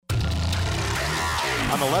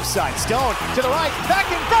on the left side. Stone to the right, back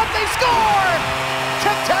in front, they score!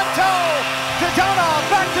 Tic-tac-toe! Dodonna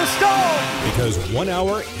back to Stone! Because 1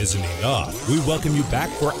 hour isn't enough, we welcome you back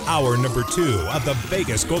for hour number 2 of the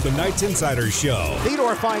Vegas Golden Knights Insider Show.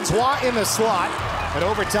 Theodore finds Waugh in the slot. An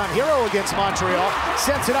overtime hero against Montreal.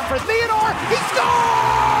 Sends it up for Theodore. He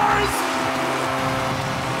scores!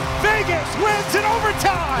 Vegas wins in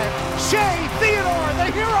overtime. Shea Theodore,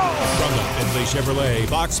 the hero. From the Findlay Chevrolet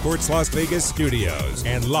Fox Sports Las Vegas studios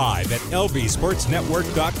and live at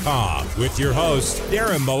lvsportsnetwork.com with your hosts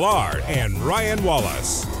Darren Millard and Ryan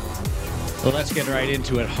Wallace. Well, let's get right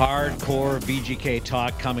into it. Hardcore VGK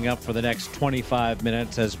talk coming up for the next 25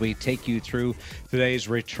 minutes as we take you through today's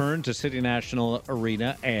return to City National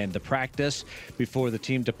Arena and the practice before the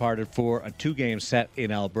team departed for a 2-game set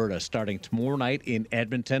in Alberta, starting tomorrow night in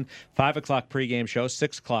Edmonton. 5 o'clock pregame show,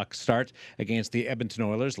 6 o'clock start against the Edmonton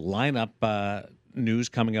Oilers. Lineup news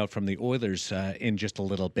coming out from the Oilers in just a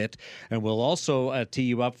little bit. And we'll also tee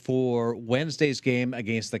you up for Wednesday's game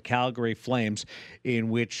against the Calgary Flames, in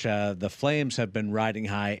which the Flames have been riding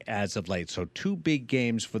high as of late. So 2 big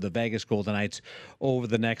games for the Vegas Golden Knights over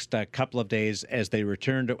the next couple of days as they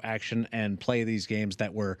return to action and play these games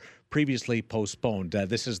that were previously postponed.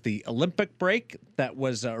 This is the Olympic break that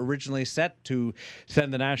was originally set to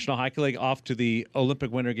send the National Hockey League off to the Olympic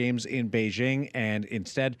Winter Games in Beijing, and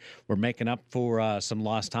instead we're making up for some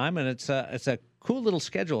lost time, and it's a cool little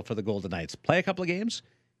schedule for the Golden Knights. Play a couple of games,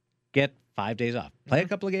 get 5 days off. Play a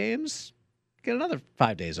couple of games, get another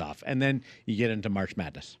 5 days off, and then you get into March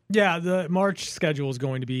Madness. Yeah, the March schedule is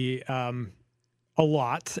going to be a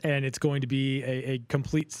lot, and it's going to be a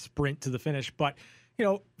complete sprint to the finish, but you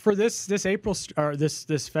know, for this April or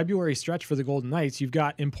this February stretch for the Golden Knights, you've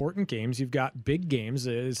got important games, you've got big games.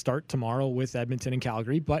 Start tomorrow with Edmonton and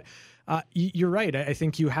Calgary, but you're right. I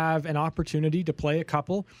think you have an opportunity to play a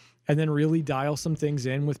couple and then really dial some things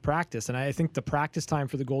in with practice. And I think the practice time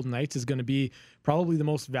for the Golden Knights is going to be probably the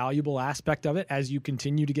most valuable aspect of it as you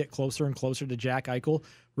continue to get closer and closer to Jack Eichel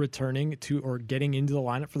returning to or getting into the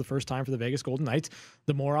lineup for the first time for the Vegas Golden Knights.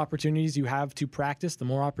 The more opportunities you have to practice, the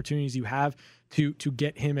more opportunities you have to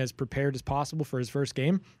get him as prepared as possible for his first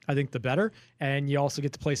game, I think the better. And you also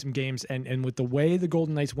get to play some games. And with the way the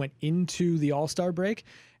Golden Knights went into the All-Star break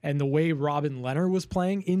and the way Robin Lehner was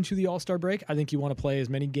playing into the All-Star break, I think you want to play as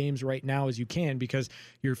many games right now as you can because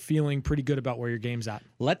you're feeling pretty good about where your game's at.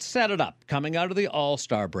 Let's set it up. Coming out of the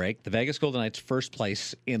All-Star break, the Vegas Golden Knights first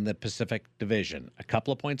place in the Pacific Division. A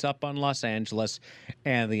couple of points up on Los Angeles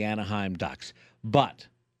and the Anaheim Ducks. But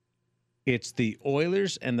it's the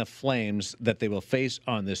Oilers and the Flames that they will face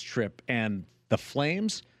on this trip. And the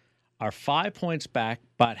Flames are 5 points back,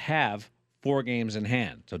 but have 4 games in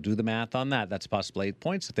hand. So do the math on that. That's possibly 8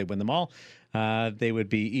 points. If they win them all, they would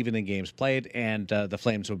be even in games played, and the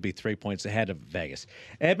Flames would be 3 points ahead of Vegas.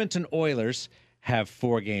 Edmonton Oilers have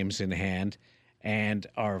 4 games in hand and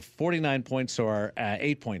are 49 points, so are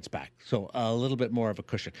 8 points back. So a little bit more of a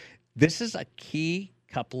cushion. This is a key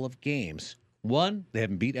couple of games. 1, they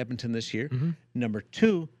haven't beat Edmonton this year. Mm-hmm. Number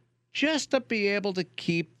 2, just to be able to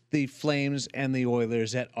keep the Flames and the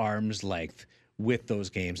Oilers at arm's length with those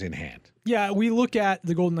games in hand. Yeah, we look at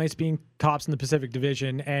the Golden Knights being tops in the Pacific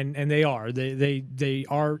Division, and they are. They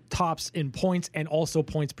are tops in points and also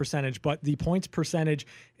points percentage, but the points percentage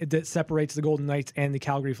that separates the Golden Knights and the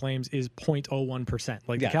Calgary Flames is 0.01%.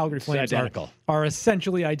 Like the Calgary Flames are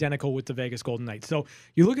essentially identical with the Vegas Golden Knights. So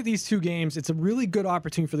you look at these 2 games, it's a really good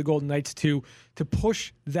opportunity for the Golden Knights to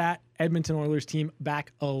push that Edmonton Oilers team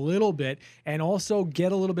back a little bit and also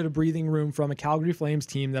get a little bit of breathing room from a Calgary Flames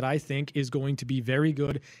team that I think is going to be very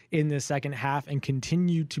good in this second half and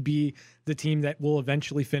continue to be the team that will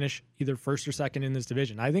eventually finish either first or second in this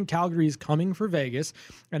division. I think Calgary is coming for Vegas,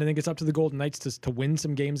 and I think it's up to the Golden Knights to win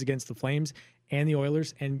some games against the Flames and the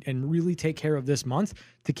Oilers and really take care of this month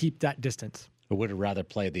to keep that distance. I would have rather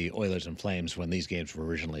played the Oilers and Flames when these games were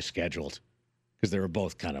originally scheduled, because they were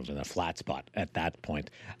both kind of in a flat spot at that point.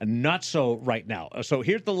 Not so right now. So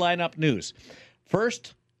here's the lineup news.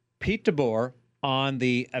 First, Pete DeBoer on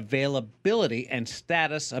the availability and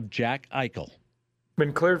status of Jack Eichel.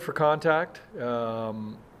 Been cleared for contact,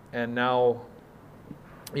 and now,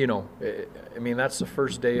 you know, I mean, that's the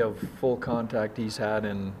first day of full contact he's had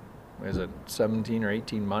in, is it 17 or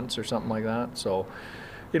 18 months or something like that? So,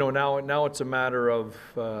 you know, now it's a matter of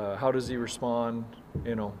how does he respond,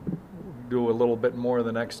 you know, do a little bit more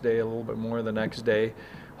the next day, a little bit more the next day.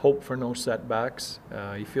 Hope for no setbacks.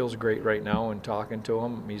 He feels great right now, and talking to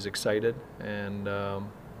him, he's excited. And,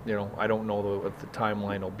 you know, I don't know what the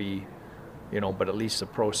timeline will be, you know, but at least the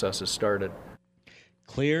process has started.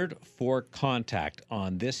 Cleared for contact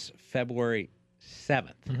on this February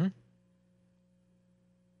 7th. Mm-hmm.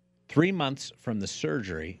 3 months from the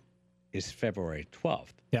surgery is February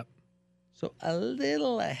 12th. Yep. So a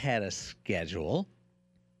little ahead of schedule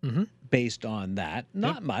Mm-hmm. based on that.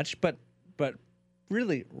 Not much, but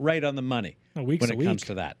really right on the money when it comes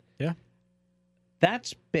to that. Yeah.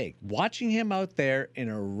 That's big. Watching him out there in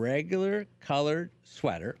a regular colored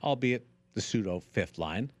sweater, albeit the pseudo fifth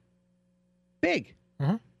line, big.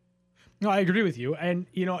 Mm-hmm. No, I agree with you. And,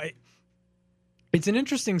 it's an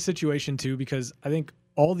interesting situation, too, because I think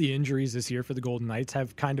all the injuries this year for the Golden Knights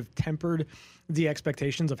have kind of tempered the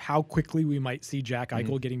expectations of how quickly we might see Jack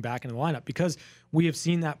Eichel getting back in the lineup, because we have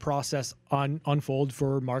seen that process unfold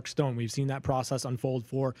for Mark Stone. We've seen that process unfold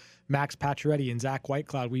for Max Pacioretty and Zach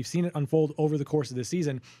Whitecloud. We've seen it unfold over the course of the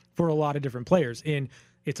season for a lot of different players. And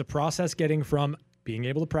it's a process getting from being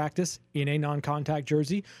able to practice in a non-contact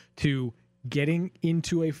jersey to getting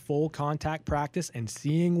into a full contact practice and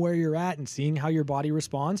seeing where you're at and seeing how your body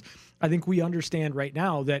responds. I think we understand right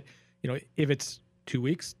now that, if it's 2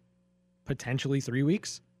 weeks, potentially 3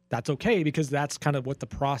 weeks, that's okay, because that's kind of what the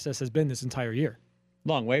process has been this entire year.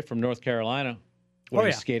 Long way from North Carolina, where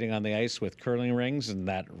he's skating on the ice with curling rings and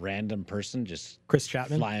that random person just Chris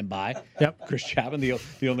Chapman flying by. Yep. Chris Chapman, the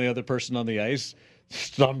only other person on the ice,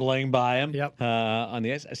 stumbling by him Yep. On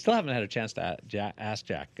the ice. I still haven't had a chance to ask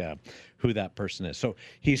Jack who that person is. So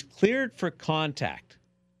he's cleared for contact,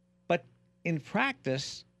 but in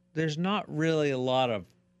practice, there's not really a lot of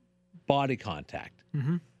body contact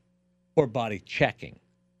or body checking.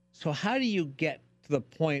 So how do you get to the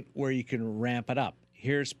point where you can ramp it up?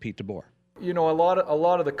 Here's Pete DeBoer. A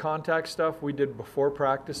lot of the contact stuff we did before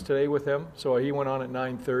practice today with him. So he went on at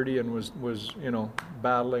 9:30 and was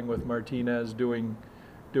battling with Martinez, doing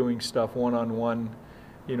stuff one-on-one,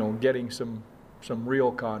 getting some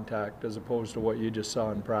real contact as opposed to what you just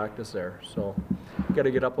saw in practice there. So got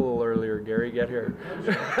to get up a little earlier, Gary. Get here.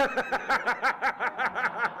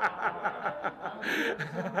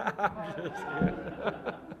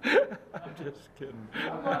 I'm just kidding.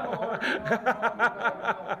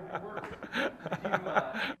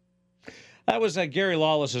 That was Gary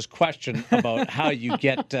Lawless's question about how you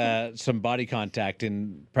get some body contact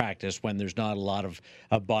in practice when there's not a lot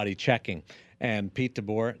of body checking. And Pete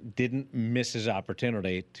DeBoer didn't miss his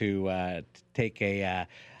opportunity to take a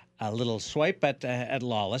little swipe at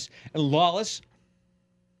Lawless. And Lawless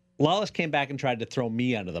came back and tried to throw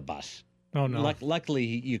me under the bus. Oh, no. Luckily,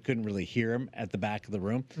 you couldn't really hear him at the back of the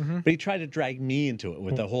room. But he tried to drag me into it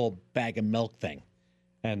with the whole bag of milk thing.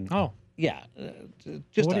 And yeah.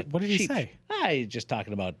 Just what did he say? Just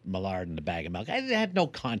talking about Millard and the bag of milk. I had no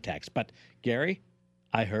context. But, Gary,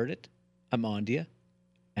 I heard it. I'm on to you.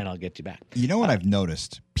 And I'll get you back. You know what I've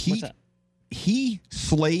noticed? Pete, he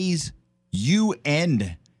slays you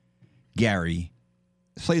and Gary,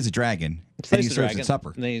 slays a dragon, and he serves at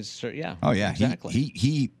supper. Yeah. Oh, yeah.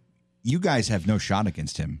 Exactly. You guys have no shot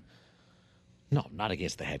against him. No, not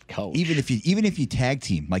against the head coach. Even if you tag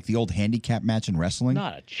team, like the old handicap match in wrestling.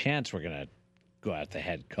 Not a chance we're going to go at the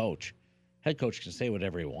head coach. Head coach can say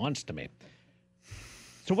whatever he wants to me.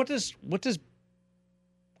 So what does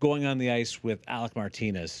going on the ice with Alec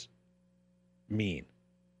Martinez mean?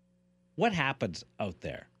 What happens out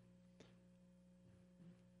there?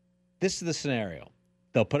 This is the scenario.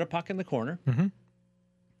 They'll put a puck in the corner,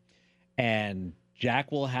 and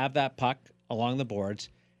Jack will have that puck along the boards,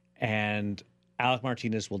 and Alec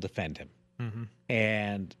Martinez will defend him.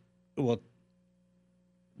 And we'll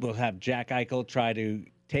have Jack Eichel try to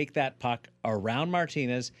take that puck around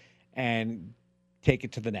Martinez and take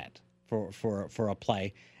it to the net for a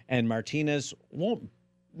play. And Martinez won't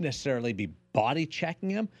necessarily be body checking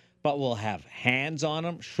him, but will have hands on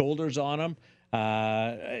him, shoulders on him,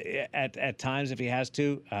 at times if he has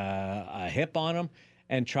to, a hip on him,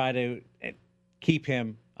 and try to keep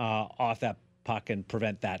him off that puck and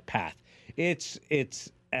prevent that path. It's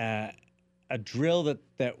a drill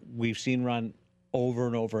that we've seen run over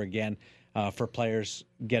and over again for players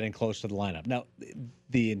getting close to the lineup. Now,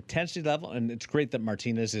 the intensity level, and it's great that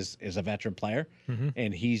Martinez is a veteran player,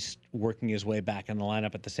 and he's working his way back in the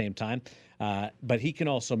lineup at the same time. But he can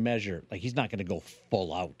also measure, like he's not going to go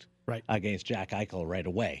full out against Jack Eichel right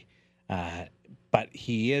away. But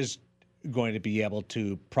he is going to be able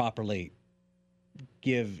to properly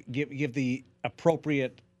give the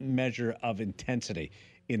appropriate measure of intensity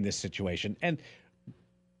in this situation. And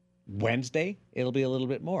Wednesday, it'll be a little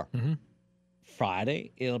bit more.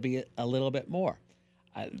 Friday, it'll be a little bit more.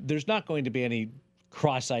 There's not going to be any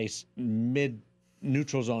cross-ice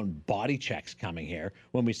mid-neutral zone body checks coming here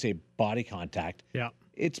when we say body contact. Yeah.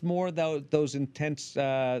 it's more those intense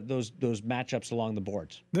those matchups along the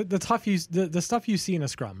boards. The stuff you see in a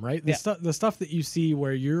scrum, right? The stuff that you see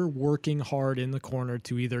where you're working hard in the corner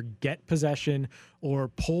to either get possession or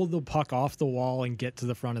pull the puck off the wall and get to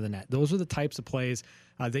the front of the net. Those are the types of plays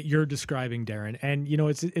that you're describing, Darren. And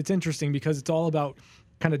it's interesting because it's all about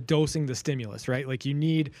kind of dosing the stimulus, right? Like you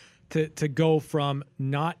need to go from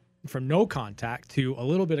no contact to a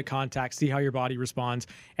little bit of contact, see how your body responds,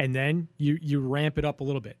 and then you ramp it up a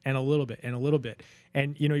little bit and a little bit and a little bit.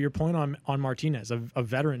 And your point on Martinez, a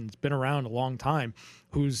veteran that's been around a long time,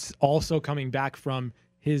 who's also coming back from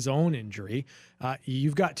his own injury.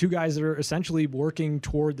 You've got two guys that are essentially working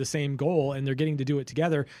toward the same goal, and they're getting to do it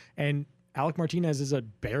together. And Alec Martinez is a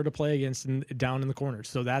bear to play against down in the corners.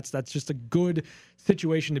 So that's just a good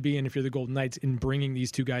situation to be in if you're the Golden Knights, in bringing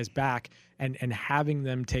these two guys back and having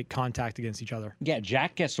them take contact against each other. Yeah,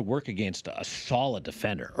 Jack gets to work against a solid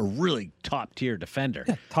defender, a really top-tier defender.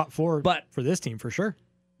 Yeah, top four for this team, for sure.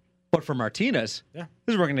 But for Martinez, this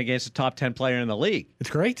is working against a top 10 player in the league. It's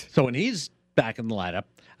great. So when he's back in the lineup,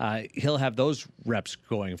 he'll have those reps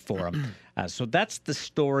going for him. So that's the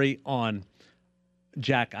story on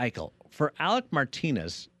Jack Eichel. For Alec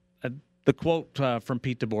Martinez, the quote from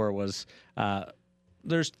Pete DeBoer was,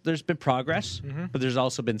 there's been progress, but there's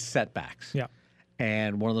also been setbacks. Yeah.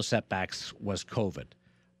 And one of those setbacks was COVID.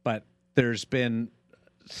 But there's been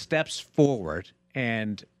steps forward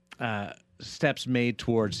and steps made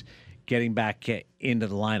towards getting back into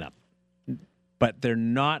the lineup. But they're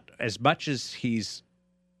not, as much as he's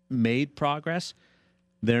made progress,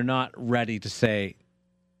 they're not ready to say,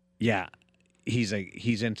 yeah, he's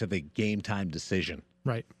into the game time decision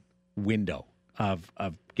window of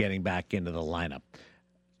getting back into the lineup.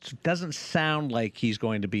 So it doesn't sound like he's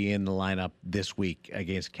going to be in the lineup this week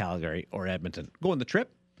against Calgary or Edmonton. Go on the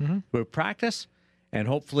trip, we'll practice, and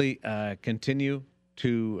hopefully continue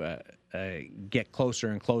to get closer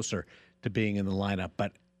and closer to being in the lineup.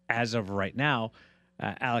 But as of right now,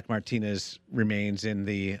 Alec Martinez remains in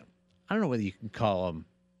the, I don't know whether you can call him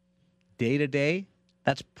day-to-day.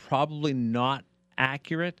 That's probably not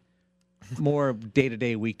accurate. More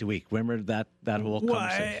day-to-day, week-to-week. Remember that whole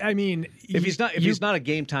conversation? I mean, if he's not a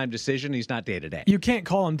game-time decision, he's not day-to-day. You can't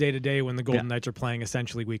call him day-to-day when the Golden Knights are playing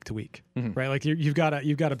essentially week-to-week, right? Like you've got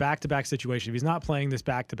a back-to-back situation. If he's not playing this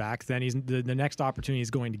back-to-back, then he's the next opportunity he's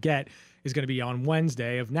going to get is going to be on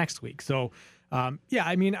Wednesday of next week. So,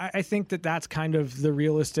 I mean, I think that's kind of the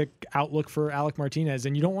realistic outlook for Alec Martinez,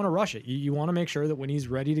 and you don't want to rush it. You want to make sure that when he's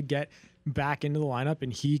ready to get back into the lineup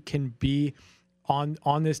and he can be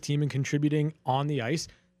on this team and contributing on the ice,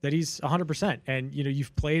 that he's 100%. And,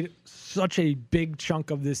 you've played such a big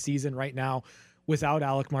chunk of this season right now without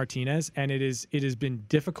Alec Martinez, and it has been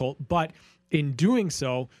difficult. But in doing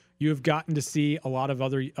so, you have gotten to see a lot of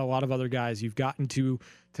other guys. You've gotten to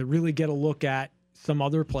really get a look at some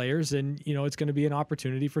other players, and it's going to be an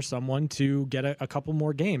opportunity for someone to get a couple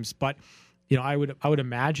more games. But I would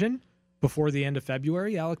imagine before the end of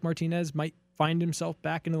February, Alec Martinez might find himself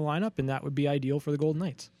back into the lineup, and that would be ideal for the Golden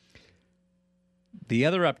Knights. The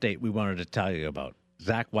other update we wanted to tell you about,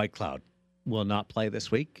 Zach Whitecloud will not play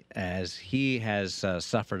this week as he has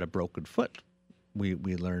suffered a broken foot. We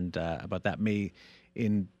learned about that. May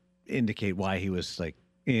indicate why he was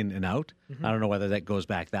in and out. I don't know whether that goes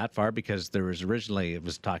back that far, because there was originally, it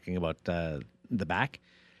was talking about the back,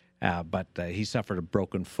 but he suffered a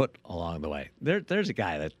broken foot along the way. There's a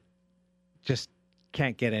guy that just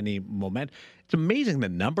can't get any momentum. It's amazing the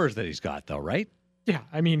numbers that he's got, though, right? Yeah,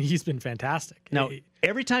 I mean, he's been fantastic. Now,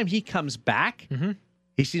 every time he comes back,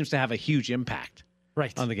 he seems to have a huge impact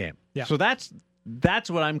on the game. Yeah. So that's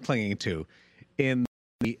what I'm clinging to in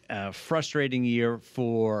the frustrating year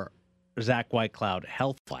for Zach Whitecloud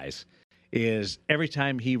health-wise, is every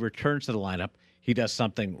time he returns to the lineup, he does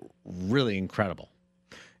something really incredible.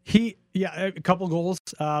 A couple goals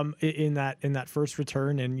in that first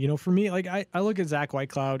return. And, for me, I look at Zach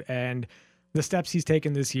Whitecloud and the steps he's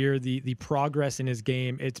taken this year, the progress in his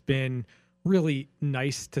game. It's been really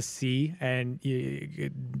nice to see, and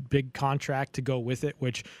big contract to go with it,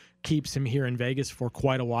 which keeps him here in Vegas for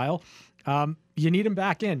quite a while. You need him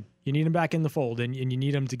back in. You need him back in the fold, and you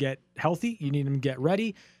need him to get healthy. You need him to get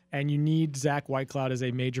ready. And you need Zach Whitecloud as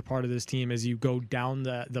a major part of this team as you go down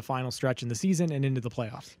the final stretch in the season and into the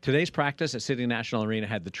playoffs. Today's practice at City National Arena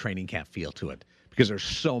had the training camp feel to it because there's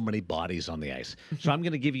so many bodies on the ice. So I'm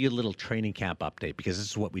going to give you a little training camp update, because this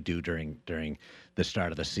is what we do during the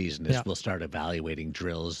start of the season. We'll start evaluating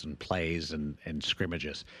drills and plays and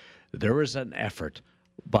scrimmages. There was an effort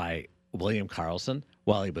by William Karlsson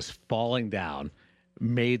while he was falling down,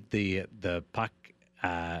 made the puck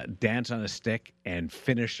dance on a stick and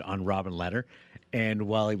finish on Robin Lehner, And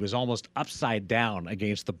while he was almost upside down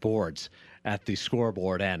against the boards at the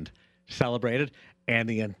scoreboard end, celebrated, and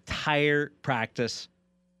the entire practice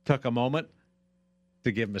took a moment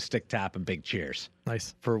to give him a stick tap and big cheers.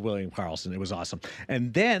 Nice. For William Karlsson. It was awesome.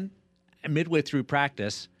 And then midway through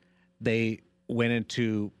practice, they went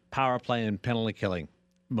into power play and penalty killing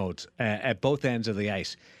modes at both ends of the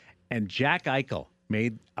ice. And Jack Eichel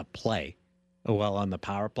made a play on the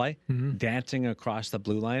power play, dancing across the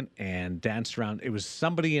blue line and danced around. It was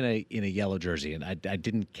somebody in a yellow jersey, and I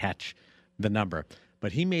didn't catch the number.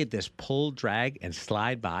 But he made this pull, drag, and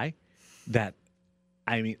slide by that,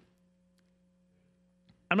 I mean,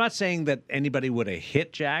 I'm not saying that anybody would have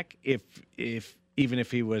hit Jack even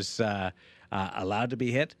if he was allowed to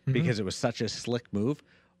be hit, because it was such a slick move.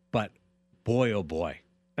 But boy, oh boy.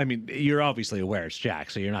 I mean, you're obviously aware it's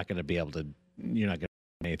Jack, so you're not going to do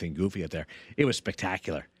anything goofy out there. It was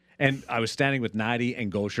spectacular. And I was standing with Nadi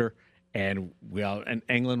and Gosher, and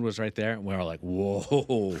England was right there, and we were like,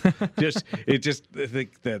 whoa.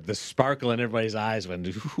 The sparkle in everybody's eyes went,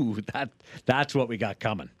 ooh, that's what we got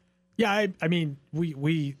coming. Yeah, I mean,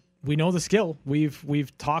 we know the skill.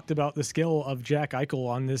 We've talked about the skill of Jack Eichel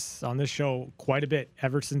on this show quite a bit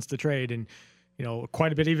ever since the trade, and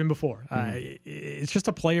quite a bit even before. It's just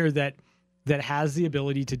a player that has the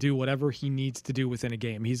ability to do whatever he needs to do within a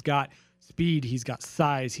game. He's got speed, he's got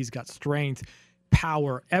size, he's got strength,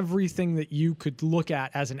 power, everything that you could look at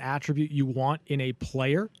as an attribute you want in a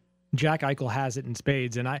player. Jack Eichel has it in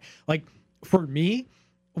spades, and for me,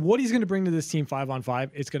 what he's going to bring to this team 5-on-5,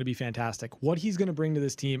 it's going to be fantastic. What he's going to bring to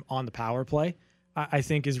this team on the power play, I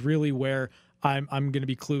think, is really where I'm going to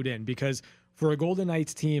be clued in, because for a Golden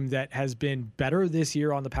Knights team that has been better this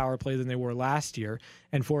year on the power play than they were last year,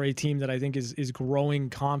 and for a team that I think is growing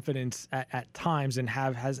confidence at times and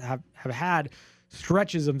have had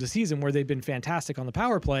stretches of the season where they've been fantastic on the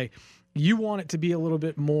power play, you want it to be a little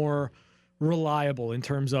bit more reliable in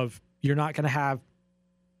terms of you're not going to have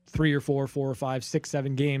 3 or 4 or 5, 6,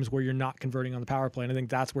 7 games where you're not converting on the power play. And I think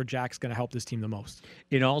that's where Jack's going to help this team the most.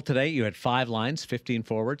 In all today, you had 5 lines, 15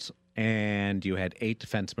 forwards, and you had 8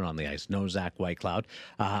 defensemen on the ice. No Zach Whitecloud.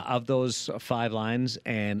 Of those 5 lines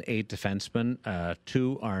and 8 defensemen,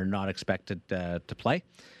 2 are not expected to play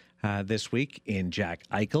this week in Jack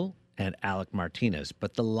Eichel and Alec Martinez.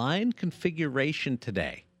 But the line configuration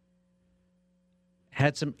today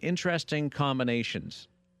had some interesting combinations.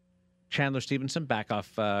 Chandler Stevenson back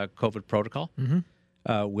off COVID protocol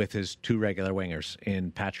with his 2 regular wingers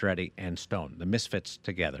in Pacioretty and Stone, the misfits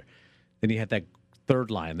together. Then you had that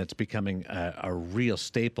third line that's becoming a real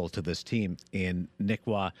staple to this team in Nick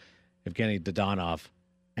Waugh, Evgeny Dodonov,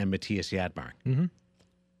 and Matthias Janmark.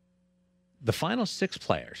 The final 6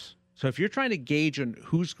 players. So if you're trying to gauge on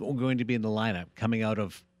who's going to be in the lineup coming out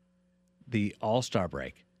of the All-Star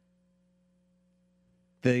break,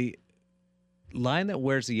 the line that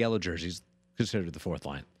wears the yellow jerseys considered the 4th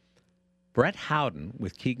line. Brett Howden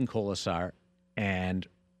with Keegan Colasar and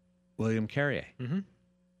William Carrier. And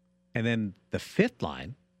then the 5th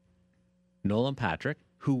line, Nolan Patrick,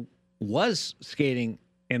 who was skating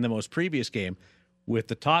in the most previous game with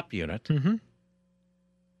the top unit,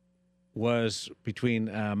 was between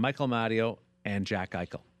Michael Mario and Jack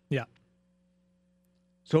Eichel. Yeah.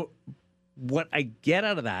 So what I get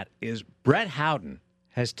out of that is Brett Howden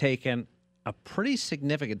has taken a pretty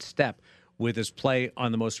significant step with his play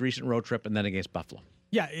on the most recent road trip and then against Buffalo.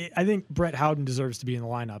 Yeah, I think Brett Howden deserves to be in the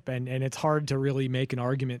lineup, and it's hard to really make an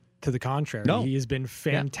argument to the contrary. No. He has been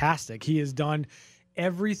fantastic. Yeah. He has done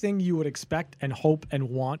everything you would expect and hope and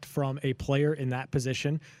want from a player in that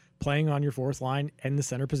position, playing on your 4th line and the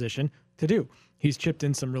center position, to do. He's chipped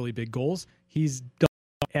in some really big goals. He's done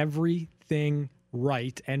everything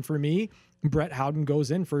right, and for me, Brett Howden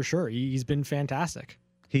goes in for sure. He's been fantastic.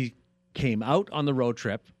 He came out on the road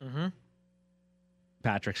trip.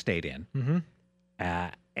 Patrick stayed in.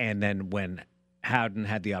 And then when Howden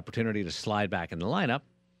had the opportunity to slide back in the lineup,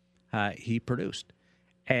 he produced.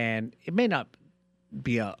 And it may not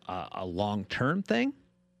be a long-term thing.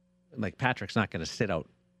 Like, Patrick's not going to sit out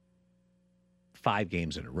 5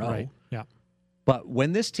 games in a row. Right. Yeah. But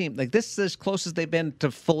when this team, this is as close as they've been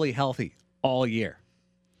to fully healthy all year.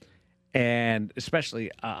 And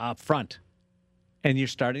especially up front. And you're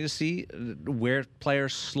starting to see where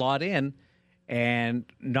players slot in, and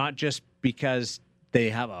not just because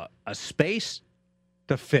they have a space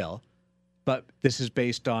to fill, but this is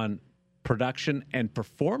based on production and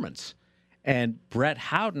performance. And Brett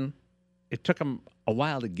Howden, it took him a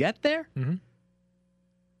while to get there. Done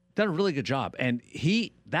a really good job. And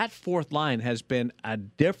that fourth line has been a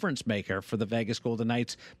difference maker for the Vegas Golden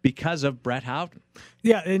Knights because of Brett Howden.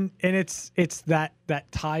 Yeah, and it's that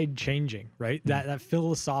tide changing, right? That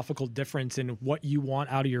philosophical difference in what you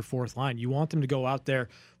want out of your fourth line. You want them to go out there,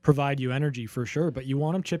 provide you energy for sure, but you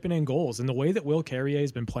want them chipping in goals. And the way that Will Carrier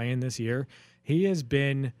has been playing this year, he has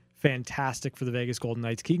been fantastic for the Vegas Golden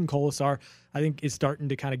Knights. Keegan Kolesar, I think, is starting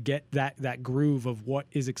to kind of get that groove of what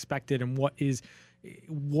is expected and what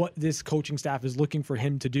this coaching staff is looking for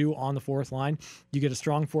him to do on the fourth line. You get a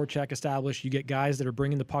strong forecheck established. You get guys that are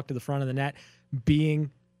bringing the puck to the front of the net,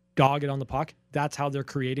 being dogged on the puck. That's how they're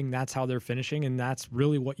creating. That's how they're finishing. And that's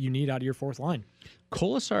really what you need out of your fourth line.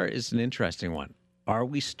 Kolesar is an interesting one. Are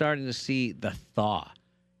we starting to see the thaw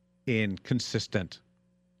in consistent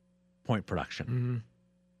point production? Mm-hmm.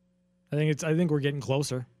 I think we're getting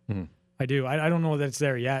closer. Mm-hmm. I do. I don't know that it's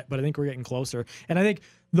there yet, but I think we're getting closer. And I think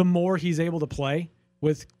the more he's able to play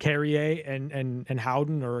with Carrier and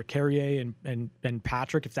Howden, or Carrier and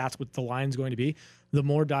Patrick, if that's what the line's going to be, the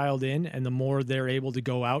more dialed in and the more they're able to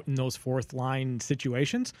go out in those fourth line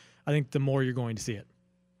situations, I think the more you're going to see it.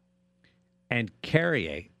 And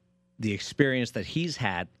Carrier, the experience that he's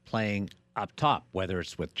had playing up top, whether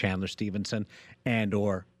it's with Chandler Stevenson and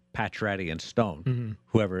or Pacioretty and Stone, mm-hmm.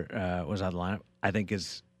 whoever was on the lineup, I think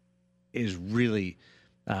is really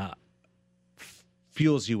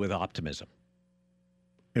fuels you with optimism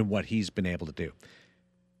in what he's been able to do.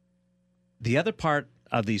 The other part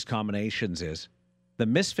of these combinations is the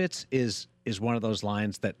Misfits is one of those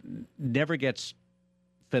lines that never gets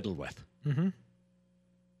fiddled with. Mm-hmm.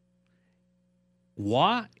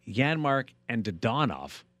 Waugh, Janmark, and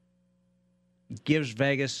Dadonov gives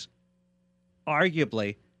Vegas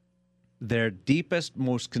arguably their deepest,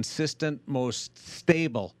 most consistent, most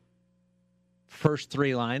stable first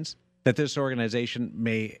three lines that this organization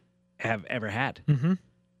may have ever had. Mm-hmm.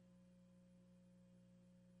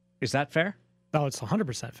 Is that fair? Oh, it's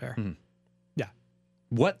 100% fair. Mm-hmm. Yeah.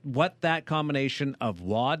 What that combination of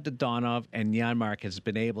Waugh, Dadonov, and Janmark has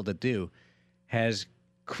been able to do has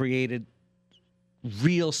created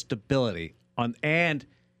real stability and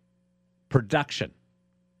production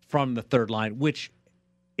from the third line, which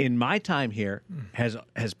in my time here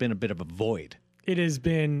has been a bit of a void. It has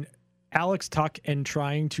been Alex Tuch and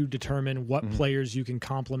trying to determine what mm-hmm. players you can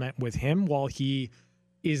complement with him while he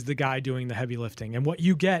is the guy doing the heavy lifting. And what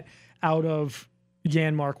you get out of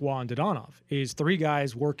Janmark, Waugh, and Dadonov is three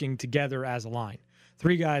guys working together as a line.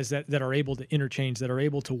 Three guys that are able to interchange, that are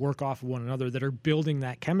able to work off of one another, that are building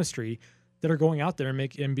that chemistry, that are going out there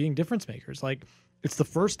and being difference makers. Like, it's the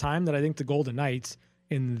first time that I think the Golden Knights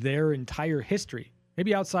in their entire history,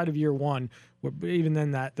 maybe outside of year one, even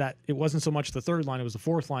then that it wasn't so much the third line, it was the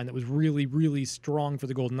fourth line that was really, really strong for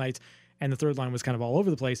the Golden Knights, and the third line was kind of all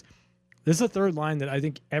over the place. This is a third line that I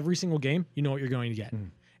think every single game, you know what you're going to get.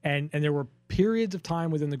 Mm. And there were periods of time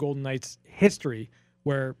within the Golden Knights' history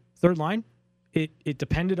where third line, it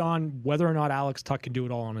depended on whether or not Alex Tuch could do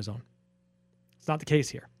it all on his own. It's not the case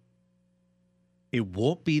here. It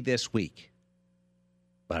won't be this week,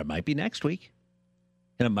 but it might be next week,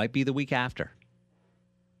 and it might be the week after.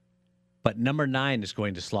 But number 9 is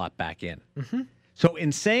going to slot back in. Mm-hmm. So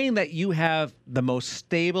in saying that you have the most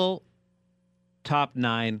stable top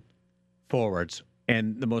 9 forwards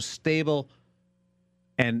and the most stable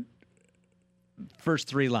and first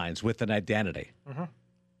 3 lines with an identity, mm-hmm.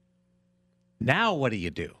 Now what do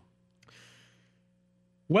you do?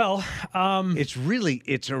 Well, it's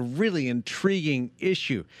a really intriguing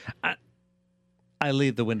issue. I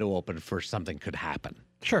leave the window open for something could happen.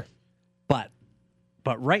 Sure.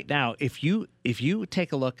 But right now, if you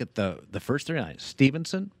take a look at the first 3 lines,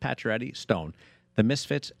 Stevenson, Pacioretty, Stone, the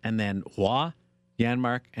Misfits, and then Waugh,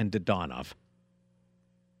 Janmark, and Dadonov,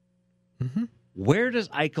 mm-hmm. Where does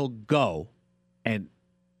Eichel go, and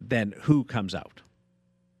then who comes out?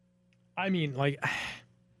 I mean, like,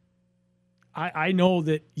 I know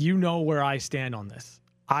that you know where I stand on this.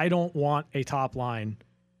 I don't want a top line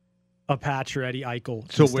of Pacioretty,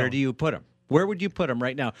 Eichel. So where do you put them? Where would you put them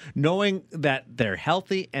right now, knowing that they're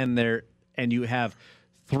healthy and you have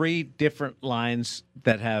 3 different lines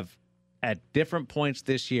that have at different points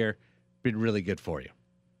this year been really good for you?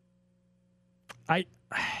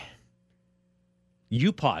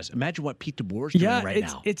 You pause. Imagine what Pete DeBoer's doing right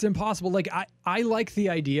now. It's impossible. Like, I like the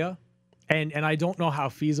idea, and I don't know how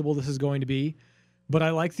feasible this is going to be, but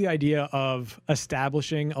I like the idea of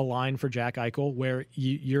establishing a line for Jack Eichel where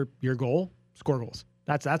your goal, score goals.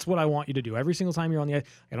 That's what I want you to do. Every single time you're on the ice,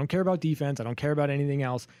 I don't care about defense. I don't care about anything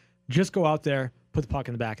else. Just go out there, put the puck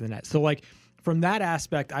in the back of the net. So, like, from that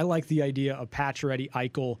aspect, I like the idea of Pacioretty,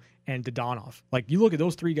 Eichel, and Dadonov. Like, you look at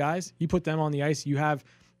those 3 guys, you put them on the ice, you have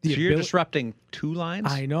you're disrupting two lines?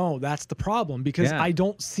 I know. That's the problem because Yeah. I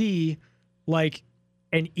don't see like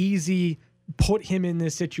an easy put him in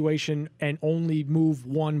this situation and only move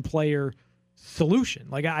one player solution.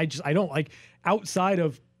 Like I don't like outside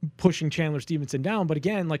of pushing Chandler Stevenson down. But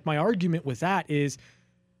again, like my argument with that is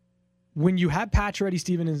when you have Pacioretty,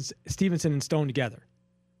 Stevenson, and Stone together,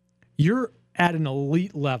 you're at an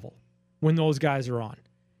elite level when those guys are on.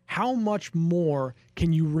 How much more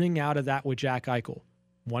can you wring out of that with Jack Eichel?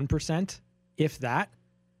 1%, if that.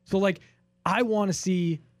 So, like, I want to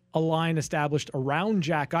see a line established around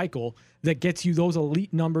Jack Eichel that gets you those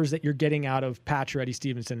elite numbers that you're getting out of Pacioretty,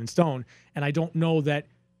 Stevenson, and Stone. And I don't know that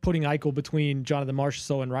putting Eichel between Jonathan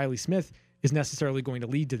Marchessault and Riley Smith is necessarily going to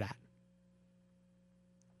lead to that.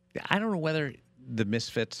 I don't know whether the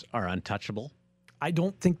misfits are untouchable. I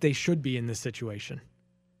don't think they should be in this situation.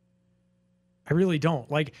 I really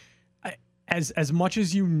don't. Like, as much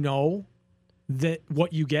as you know that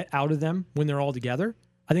what you get out of them when they're all together,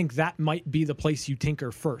 I think that might be the place you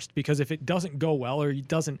tinker first. Because if it doesn't go well or it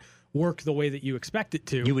doesn't work the way that you expect it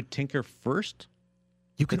to, You would tinker first?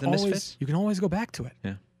 you can with the misfits? always go back to it.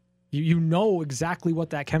 Yeah. You know exactly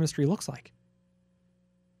what that chemistry looks like.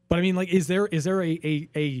 But I mean, like, is there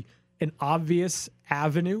an obvious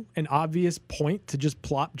avenue, an obvious point to just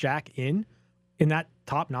plop Jack in that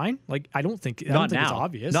top 9? Like, I don't think it's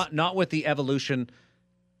obvious. Not with the evolution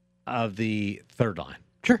of the third line.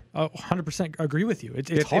 Sure, 100% agree with you.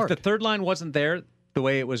 It's If hard. the third line wasn't there the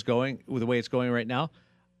way it was going, the way it's going right now,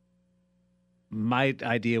 my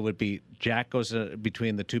idea would be Jack goes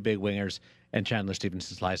between the two big wingers and Chandler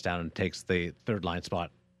Stevenson slides down and takes the third line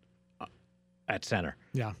spot at center.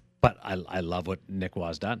 Yeah. But I love what Nick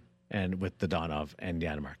Waugh's done and with Dadonov and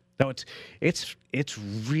Janmark. So it's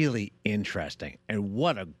really interesting, and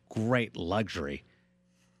what a great luxury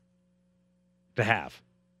to have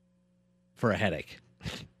for a headache.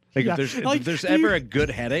 Like, Yeah, if there's ever a good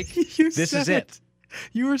headache, this is it.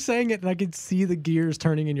 You were saying it, and I could see the gears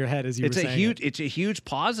turning in your head as you were saying it. It's a huge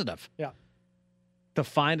positive. Yeah. To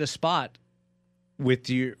find a spot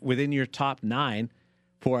within your top 9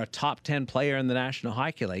 for a top 10 player in the National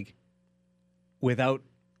Hockey League without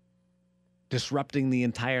disrupting the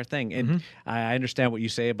entire thing. And I understand what you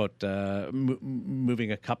say about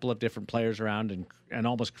moving a couple of different players around and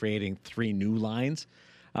almost creating 3 new lines.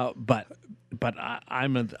 But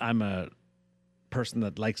I'm a person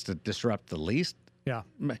that likes to disrupt the least. Yeah.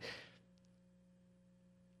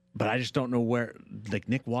 But I just don't know where. Like,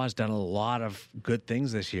 Nick Waugh's done a lot of good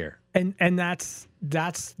things this year, And that's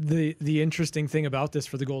the interesting thing about this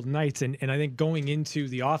for the Golden Knights. And I think going into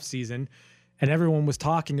the offseason, and everyone was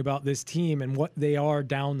talking about this team and what they are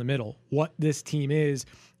down the middle, what this team is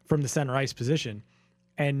from the center ice position.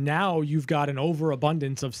 And now you've got an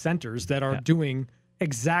overabundance of centers that are doing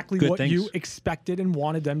exactly Good what things. you expected and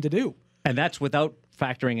wanted them to do. and that's without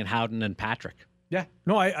factoring in Howden and Patrick. Yeah,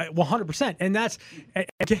 no, I 100%. And that's,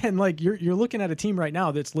 again, like you're looking at a team right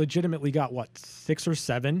now that's legitimately got, 6 or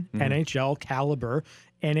 7 NHL caliber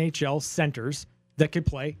NHL centers that could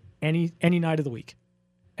play any night of the week.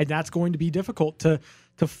 And that's going to be difficult to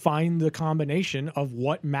find the combination of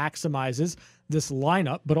what maximizes this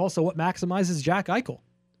lineup, but also what maximizes Jack Eichel.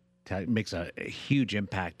 It makes a huge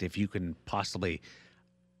impact if you can possibly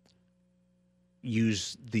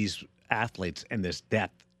use these athletes and this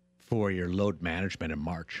depth for your load management in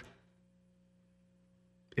March.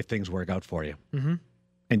 If things work out for you. Mm-hmm.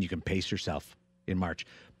 And you can pace yourself in March.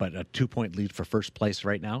 But a 2-point lead for first place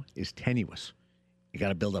right now is tenuous. You got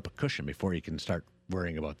to build up a cushion before you can start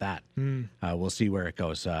worrying about that. We'll see where it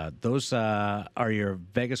goes. Those are your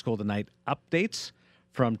Vegas Golden Knight updates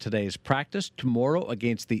from today's practice. Tomorrow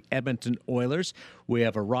against the Edmonton Oilers, we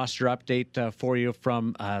have a roster update for you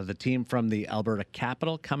from the team from the Alberta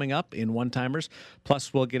Capital coming up in one-timers.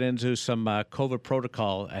 Plus, we'll get into some COVID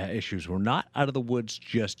protocol issues. We're not out of the woods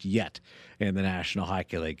just yet in the National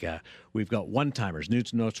Hockey League. We've got one-timers,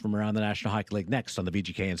 news and notes from around the National Hockey League next on the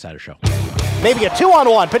VGK Insider Show. Maybe a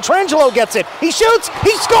 2-on-1. Pietrangelo gets it. He shoots.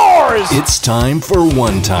 He scores. It's time for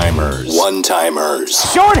one-timers. One-timers.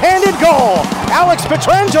 Short-handed goal. Alex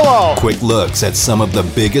Pietrangelo. Quick looks at some of the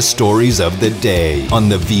biggest stories of the day on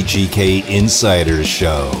the VGK Insider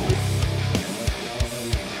Show.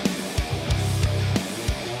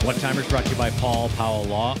 One-timers brought to you by Paul Powell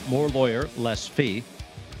Law. More lawyer, less fee.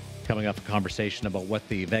 Coming up, a conversation about what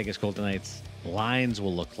the Vegas Golden Knights lines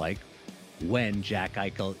will look like when Jack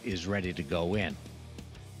Eichel is ready to go in.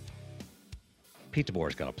 Pete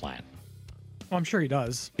DeBoer's got a plan. Well, I'm sure he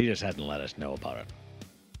does. He just hadn't let us know about it.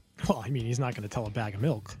 Well, I mean, he's not going to tell a bag of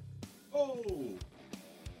milk.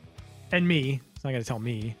 And me. He's not going to tell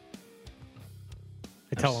me.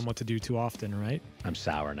 I tell him what to do too often, right? I'm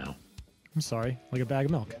sour now. I'm sorry, like a bag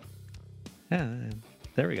of milk. Yeah,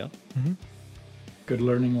 there we go. Mm-hmm. Good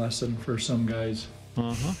learning lesson for some guys.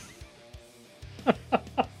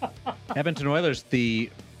 Edmonton Oilers, the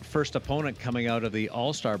first opponent coming out of the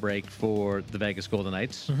All-Star break for the Vegas Golden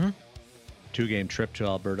Knights. Mm-hmm. 2-game trip to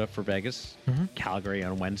Alberta for Vegas, Calgary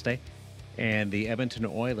on Wednesday. And the Edmonton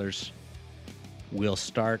Oilers will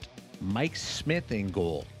start Mike Smith in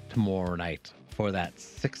goal tomorrow night for that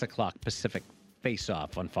 6 o'clock Pacific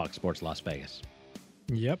face-off on Fox Sports Las Vegas.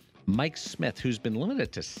 Yep. Mike Smith, who's been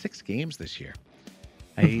limited to 6 games this year.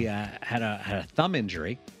 He had a thumb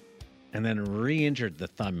injury and then re-injured the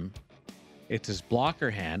thumb. It's his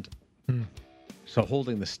blocker hand. So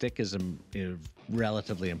holding the stick is a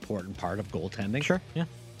relatively important part of goaltending. Sure, yeah.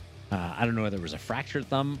 I don't know whether it was a fractured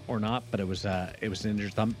thumb or not, but it was an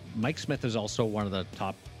injured thumb. Mike Smith is also one of the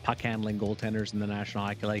top puck-handling goaltenders in the National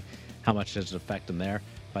Hockey League. How much does it affect him there?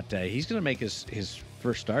 But he's going to make his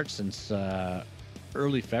first start since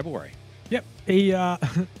early February. Yep. He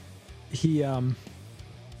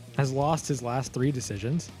has lost his last 3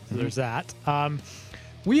 decisions. So there's that.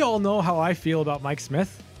 We all know how I feel about Mike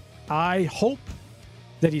Smith. I hope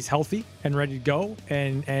that he's healthy and ready to go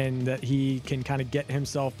and that he can kind of get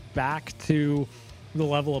himself back to the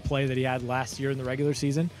level of play that he had last year in the regular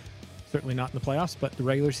season. Certainly not in the playoffs, but the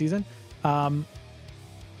regular season.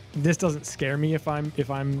 This doesn't scare me if I'm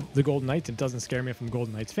the Golden Knights. It doesn't scare me if I'm a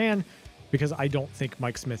Golden Knights fan because I don't think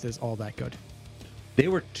Mike Smith is all that good. They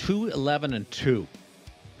were 2-11-2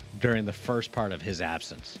 during the first part of his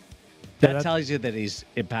absence. That tells you that he's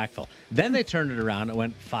impactful. Then they turned it around and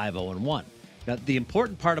went 5-0-1. Now, the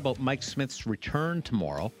important part about Mike Smith's return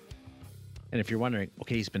tomorrow, and if you're wondering,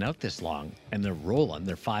 okay, he's been out this long and they're rolling,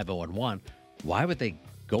 they're 5-0-1, why would they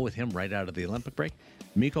go with him right out of the Olympic break?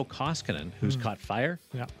 Mikko Koskinen, who's caught fire,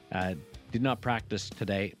 did not practice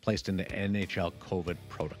today, placed into NHL COVID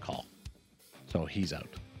protocol. So he's out.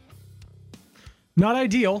 Not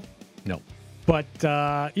ideal. No. But,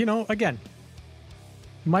 again,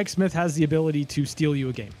 Mike Smith has the ability to steal you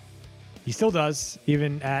a game. He still does,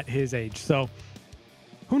 even at his age. So,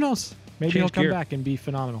 who knows? Maybe he'll come back and be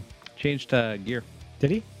phenomenal. Changed gear.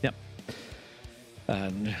 Did he? Yep.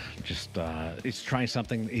 He's trying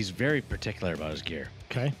something. He's very particular about his gear.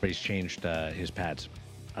 Okay. But he's changed his pads.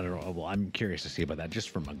 I don't know. Well, I'm curious to see about that,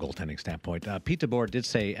 just from a goaltending standpoint. Pete DeBoer did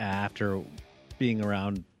say after being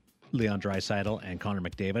around Leon Draisaitl and Connor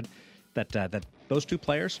McDavid that those two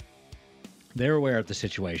players, they're aware of the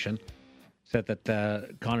situation. Said that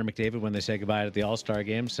Connor McDavid, when they said goodbye at the All-Star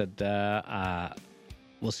game, said,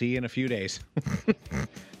 "We'll see you in a few days."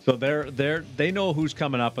 So they know who's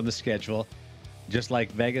coming up on the schedule, just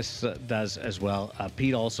like Vegas does as well.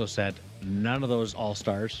 Pete also said none of those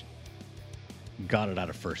All-Stars got it out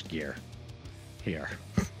of first gear here.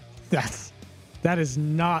 That is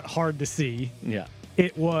not hard to see. Yeah.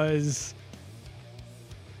 It was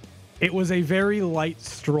a very light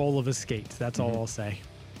stroll of a skate. That's all I'll say.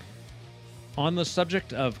 On the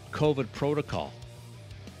subject of COVID protocol,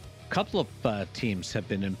 a couple of teams have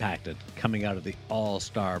been impacted coming out of the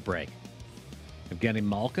All-Star break. Evgeny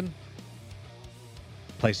Malkin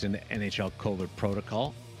placed in the NHL COVID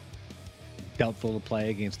protocol. Doubtful to play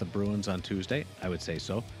against the Bruins on Tuesday. I would say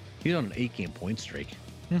so. He's on an 8-game point streak.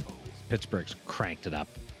 Pittsburgh's cranked it up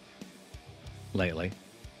lately.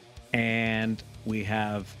 And we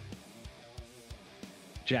have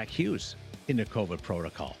Jack Hughes in the COVID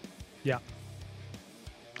protocol. Yeah.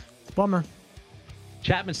 It's a bummer.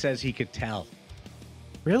 Chapman says he could tell.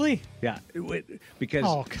 Really? Yeah. Because,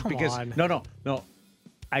 oh, come on. No.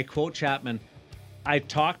 I quote Chapman. I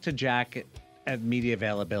talked to Jack at media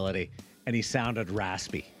availability, and he sounded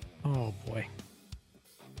raspy. Oh, boy.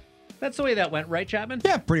 That's the way that went, right, Chapman?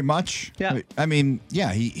 Yeah, pretty much. Yeah. I mean,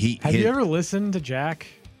 yeah, he Have you ever listened to Jack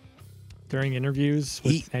during interviews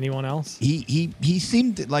with anyone else? He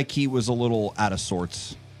seemed like he was a little out of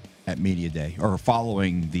sorts at media day or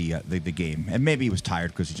following the game, and maybe he was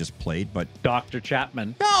tired because he just played. But Dr.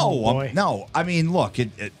 Chapman, no. I mean, look,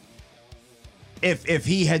 if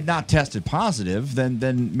he had not tested positive,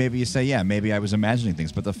 then maybe you say, yeah, maybe I was imagining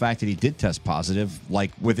things. But the fact that he did test positive, like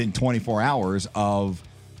within 24 hours of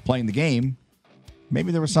playing the game,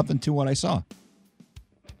 maybe there was something to what I saw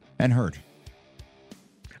and heard.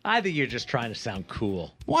 I think you're just trying to sound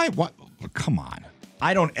cool. Why? What? Come on.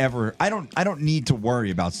 I don't need to worry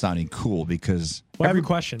about sounding cool because I have a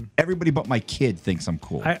question. Everybody but my kid thinks I'm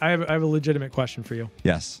cool. I have a legitimate question for you.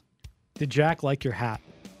 Yes. Did Jack like your hat?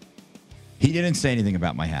 He didn't say anything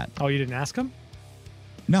about my hat. Oh, you didn't ask him?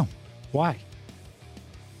 No. Why?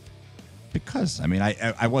 Because, I mean,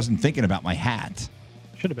 I wasn't thinking about my hat.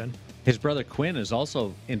 Should have been. His brother Quinn is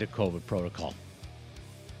also into COVID protocol.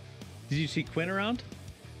 Did you see Quinn around?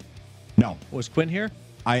 No. Was Quinn here?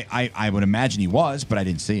 I would imagine he was, but I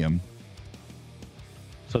didn't see him.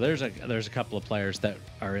 So there's a couple of players that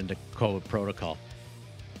are into COVID protocol.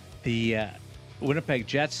 The Winnipeg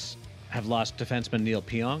Jets have lost defenseman Neil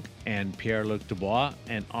Pionk and Pierre-Luc Dubois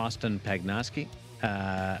and Austin Pagansky.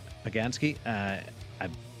 I've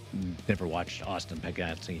never watched Austin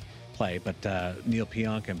Pagansky play, but Neil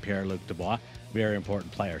Pionk and Pierre-Luc Dubois, very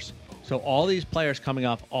important players. So all these players coming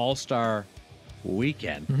off All-Star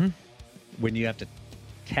weekend, when you have to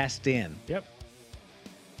test in,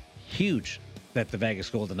 huge that the Vegas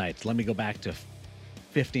Golden Knights, let me go back to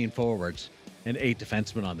 15 forwards and 8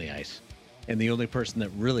 defensemen on the ice. And the only person that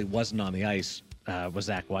really wasn't on the ice was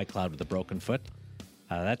Zach Whitecloud with a broken foot.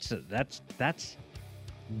 That's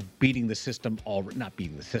beating the system, not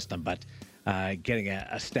beating the system, but getting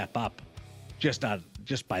a step up just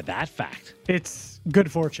by that fact. It's good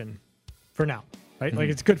fortune for now, right? Like,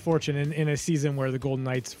 it's good fortune in a season where the Golden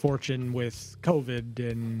Knights' fortune with COVID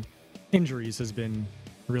and injuries has been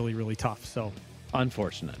really, really tough. So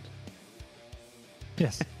unfortunate.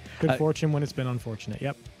 Yes, good fortune when it's been unfortunate.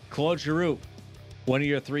 Yep. Claude Giroux, one of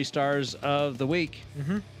your 3 stars of the week.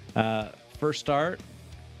 First star,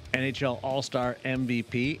 NHL All-Star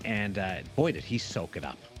MVP, and boy, did he soak it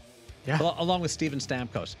up. Yeah. Along with Steven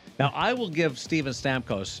Stamkos. Now, I will give Steven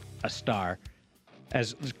Stamkos a star,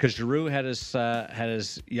 because Giroux had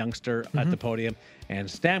his youngster at the podium, and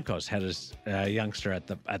Stamkos had his youngster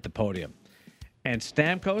at the podium. And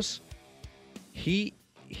Stamkos,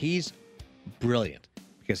 he's brilliant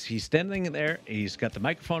because he's standing there. He's got the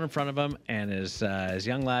microphone in front of him, and his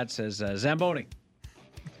young lad says, Zamboni.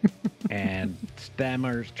 And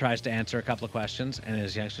Stammer tries to answer a couple of questions, and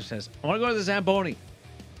his youngster says, I want to go to the Zamboni.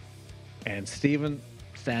 And Steven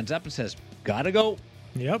stands up and says, gotta go.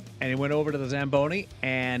 Yep. And he went over to the Zamboni,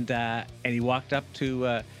 and he walked up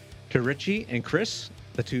to Richie and Chris,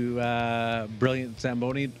 the 2 brilliant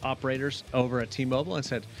Zamboni operators over at T-Mobile, and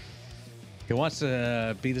said he wants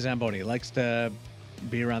to be the Zamboni. He likes to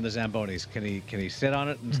be around the Zambonis. Can he sit on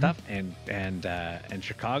it and stuff? And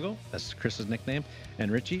Chicago, that's Chris's nickname,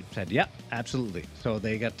 and Richie said, yeah, absolutely. So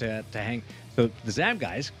they got to hang. So the Zam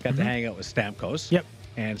guys got to hang out with Stamkos. Yep.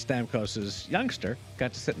 And Stamkos' youngster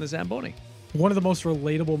got to sit in the Zamboni. One of the most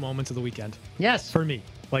relatable moments of the weekend. Yes. For me.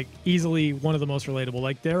 Like, easily one of the most relatable.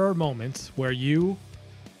 Like, there are moments where you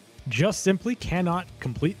just simply cannot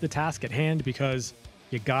complete the task at hand because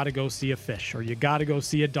you got to go see a fish, or you got to go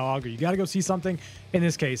see a dog, or you got to go see something. In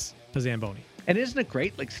this case, a Zamboni. And isn't it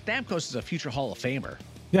great? Like, Stamkos is a future Hall of Famer.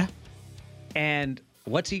 Yeah. And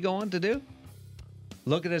what's he going to do?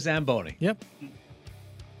 Look at a Zamboni. Yep.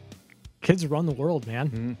 Kids run the world,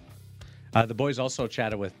 man. The boys also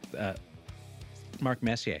chatted with Mark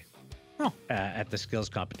Messier at the skills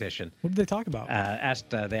competition. What did they talk about?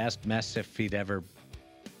 They asked Mess if he'd ever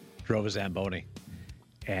drove a Zamboni.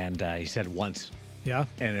 And he said once. Yeah.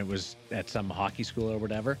 And it was at some hockey school or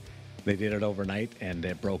whatever. They did it overnight, and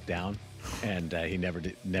it broke down, and he never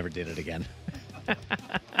did it again.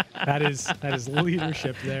 That is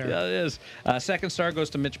leadership there. Yeah, it is. Second star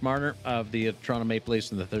goes to Mitch Marner of the Toronto Maple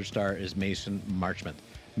Leafs, and the third star is Mason Marchment.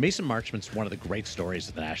 Mason Marchment's one of the great stories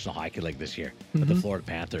of the National Hockey League this year with the Florida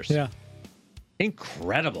Panthers. Yeah.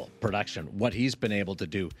 Incredible production, what he's been able to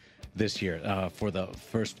do this year for the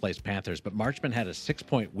first place Panthers. But Marchment had a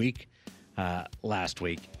 6-point week last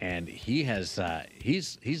week, and he has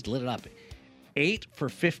he's lit it up. 8 for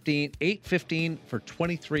 15 for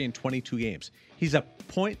 23 and 22 games. He's a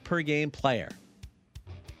point per game player.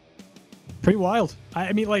 Pretty wild.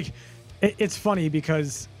 I mean, like, it's funny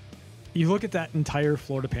because you look at that entire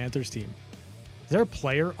Florida Panthers team. Is there a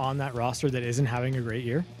player on that roster that isn't having a great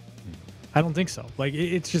year? I don't think so. Like,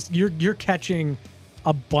 it's just you're catching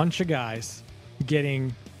a bunch of guys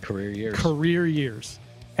getting career years.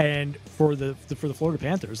 And for the Florida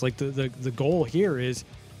Panthers, like the goal here is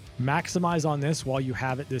maximize on this while you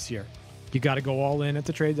have it this year. You got to go all in at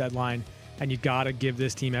the trade deadline, and you got to give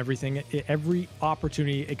this team every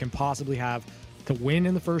opportunity it can possibly have to win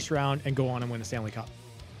in the first round and go on and win the Stanley Cup.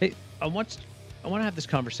 Hey, I want to have this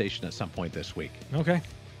conversation at some point this week. Okay.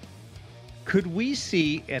 Could we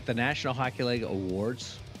see at the National Hockey League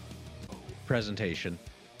Awards presentation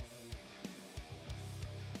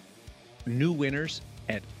new winners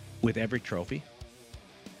with every trophy?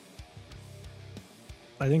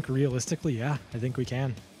 I think realistically, yeah. I think we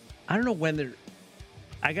can. I don't know when they're.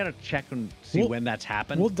 I gotta check and see when that's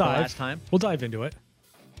happened. We'll dive. The last time. We'll dive into it.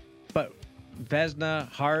 But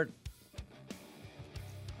Vezina, Hart,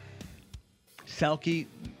 Selke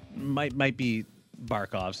might be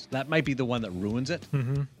Barkov's. That might be the one that ruins it.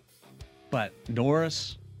 But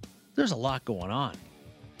Norris, there's a lot going on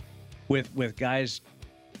with guys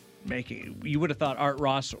making. You would have thought Art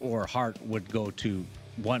Ross or Hart would go to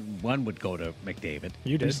one would go to McDavid.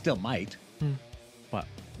 You did. It still might, but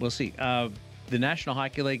we'll see. The National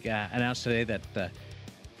Hockey League announced today that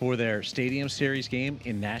for their Stadium Series game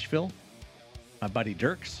in Nashville, my buddy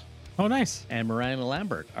Dirks Oh, nice. and Miranda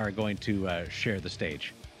Lambert are going to share the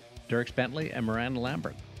stage. Dirks Bentley and Miranda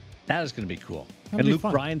Lambert. That is going to be cool. That'll and be Luke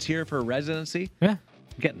fun. Bryan's here for residency. Yeah.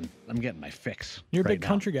 I'm getting my fix. You're a right big now.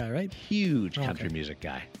 country guy, right? Huge country Okay. music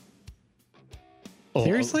guy.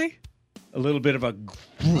 Seriously? A little bit of a from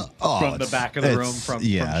the it's- back of the room it's- from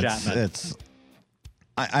it's, Chapman. it's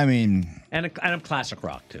I mean, and I'm classic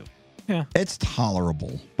rock too. Yeah. it's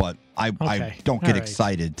tolerable, but I Okay. don't get All right.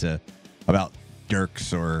 excited about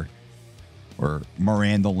Dirks or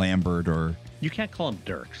Miranda Lambert or You can't call him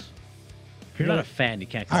Dirks. If you're not a fan, you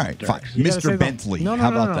can't call all him right, Dirks. fine. You gotta say Mr. the- Bentley. No, no, How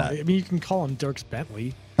no, about no. that? I mean, you can call him Dirks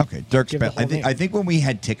Bentley. Okay, Dirks Give the Bentley. whole I name. think when we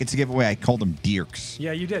had tickets to give away, I called him Dirks.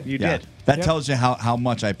 Yeah, you did. You Yeah. did. That Yep. tells you how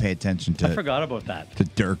much I pay attention I to forgot about that.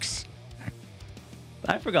 Dirks.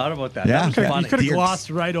 I forgot about that. Yeah. That was Okay. funny. You could have Dirks. glossed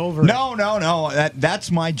right over it. No.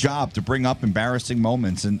 That's my job, to bring up embarrassing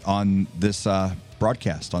moments on this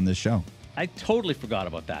broadcast, on this show. I totally forgot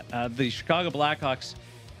about that. The Chicago Blackhawks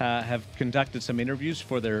have conducted some interviews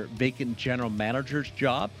for their vacant general manager's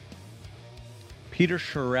job. Peter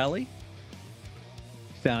Chiarelli,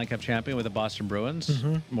 Stanley Cup champion with the Boston Bruins,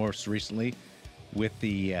 most recently with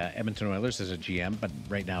the Edmonton Oilers as a GM, but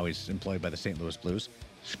right now he's employed by the St. Louis Blues.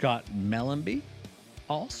 Scott Mellanby,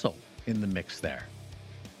 also in the mix there.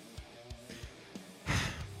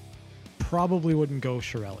 Probably wouldn't go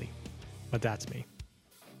Chiarelli, but that's me.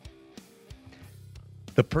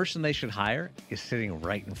 The person they should hire is sitting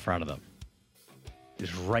right in front of them.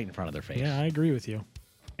 Is right in front of their face. Yeah, I agree with you.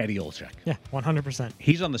 Eddie Olczyk. Yeah, 100%.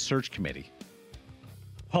 He's on the search committee.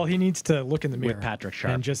 Well, he needs to look in the mirror Patrick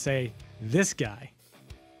Sharp. and just say, this guy.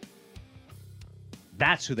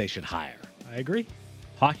 That's who they should hire. I agree.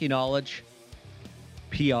 Hockey knowledge,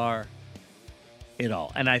 PR, it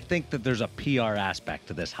all. And I think that there's a PR aspect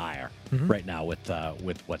to this hire right now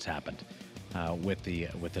with what's happened with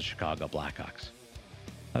the Chicago Blackhawks.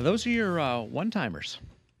 Those are your one-timers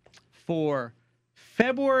for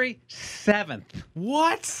February 7th.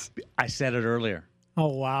 What? I said it earlier. Oh,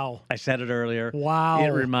 wow. I said it earlier. Wow. It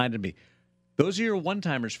reminded me. Those are your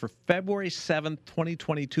one-timers for February 7th,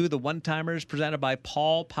 2022. The one-timers presented by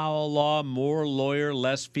Paul Powell Law, more lawyer,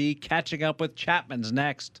 less fee. Catching up with Chapman's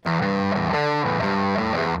next.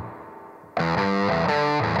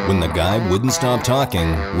 When the guy wouldn't stop talking,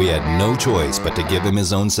 we had no choice but to give him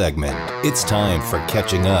his own segment. It's time for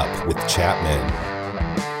Catching Up with Chapman.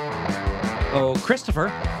 Oh, Christopher.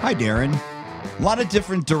 Hi, Darren. A lot of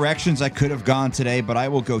different directions I could have gone today, but I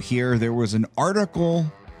will go here. There was an article,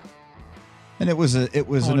 and it was an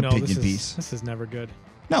opinion piece. This is never good.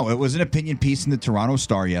 No, it was an opinion piece in the Toronto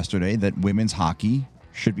Star yesterday that women's hockey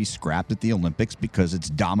should be scrapped at the Olympics because it's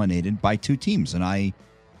dominated by two teams, and I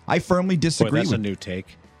firmly disagree. Boy, that's with a new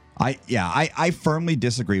take. I firmly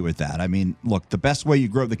disagree with that. I mean, look, the best way you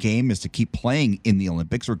grow the game is to keep playing in the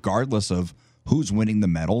Olympics, regardless of who's winning the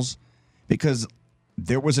medals, because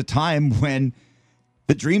there was a time when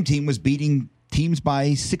the Dream Team was beating teams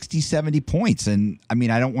by 60, 70 points. And I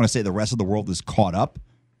mean, I don't want to say the rest of the world is caught up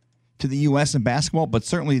to the U.S. in basketball, but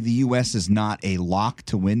certainly the U.S. is not a lock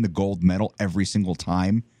to win the gold medal every single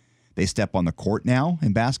time they step on the court now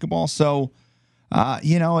in basketball. So,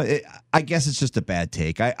 I guess it's just a bad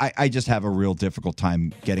take. I just have a real difficult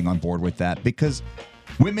time getting on board with that because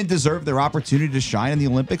women deserve their opportunity to shine in the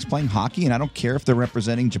Olympics playing hockey, and I don't care if they're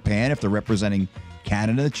representing Japan, if they're representing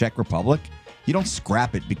Canada, Czech Republic. You don't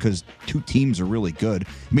scrap it because two teams are really good.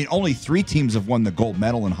 I mean, only 3 teams have won the gold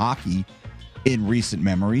medal in hockey in recent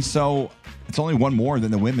memory, so it's only one more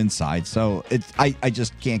than the women's side. So I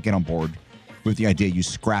just can't get on board with the idea you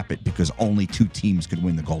scrap it because only 2 teams could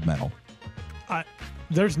win the gold medal.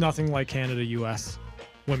 There's nothing like Canada-U.S.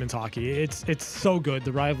 women's hockey. It's so good.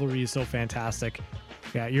 The rivalry is so fantastic.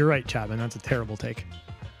 Yeah, you're right, Chapman. That's a terrible take.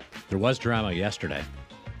 There was drama yesterday.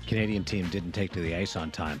 Canadian team didn't take to the ice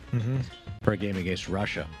on time for a game against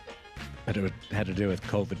Russia. But it had to do with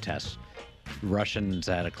COVID tests. Russians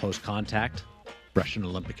had a close contact. Russian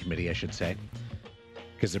Olympic Committee, I should say,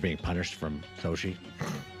 because they're being punished from Sochi.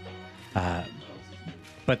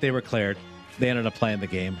 But they were cleared. They ended up playing the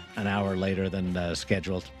game an hour later than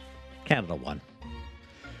scheduled. Canada won.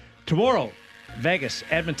 Tomorrow, Vegas,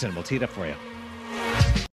 Edmonton will tee it up for you.